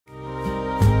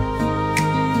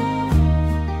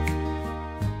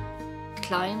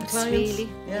clients. really.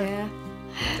 Yeah.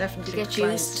 Definitely. You get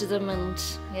used to them,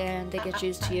 and they get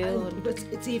used to you. And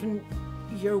it's even,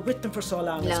 you're with them for so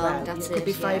long as well. That's it could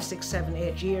be 5, yeah. 6, 7,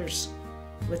 8 years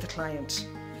with a client,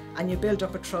 and you build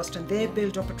up a trust, and they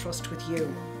build up a trust with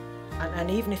you.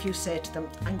 And even if you say to them,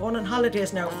 I'm going on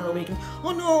holidays now for a week, and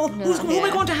oh no, who am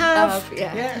I going to have?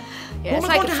 It's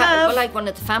like one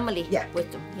of the family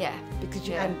with them. Yeah. Because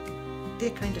and they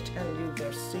kind of tell you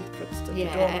their secrets that you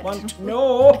don't want to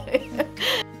know.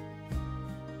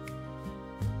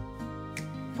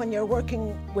 When you're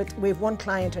working with one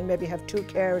client and maybe have 2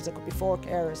 carers, it could be 4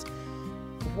 carers.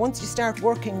 Once you start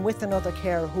working with another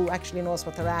carer who actually knows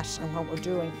what they're at and what we're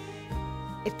doing,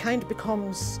 it kind of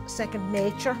becomes second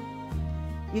nature.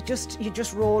 You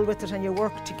just roll with it and you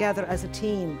work together as a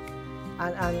team.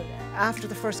 And after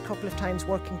the first couple of times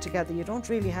working together, you don't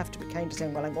really have to be kind of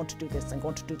saying, well, I'm going to do this, I'm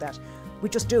going to do that. We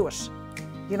just do it.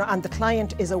 You know, and the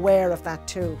client is aware of that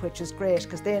too, which is great,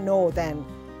 because they know then,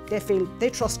 they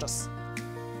trust us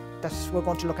that we're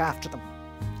going to look after them.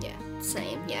 Yeah,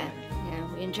 same, yeah.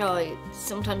 We enjoy,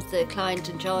 sometimes the client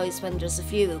enjoys when there's a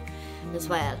few as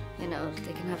well, you know,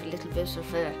 they can have a little bit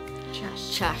of a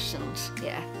chat and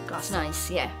it's nice,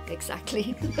 yeah,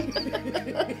 exactly.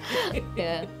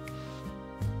 Yeah.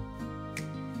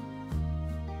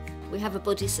 We have a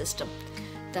buddy system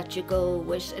that you go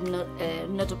with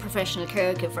another professional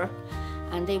caregiver,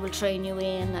 and they will train you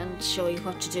in and show you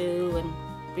what to do and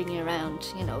bring you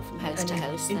around, you know, from house to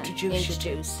house. Introduce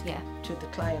you to the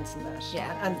clients and that.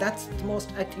 Yeah. And that's the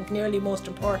most, I think, nearly most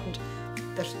important,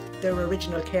 that their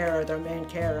original carer, their main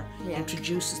carer,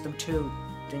 introduces them to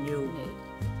the new.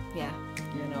 Yeah.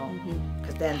 You know,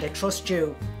 because then they trust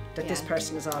you that this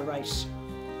person is all right.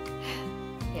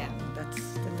 Yeah.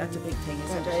 That's a big thing,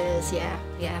 isn't it? It is,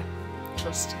 yeah.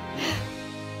 Trust.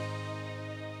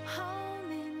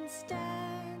 Home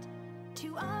instead,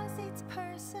 to us it's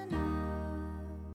personal.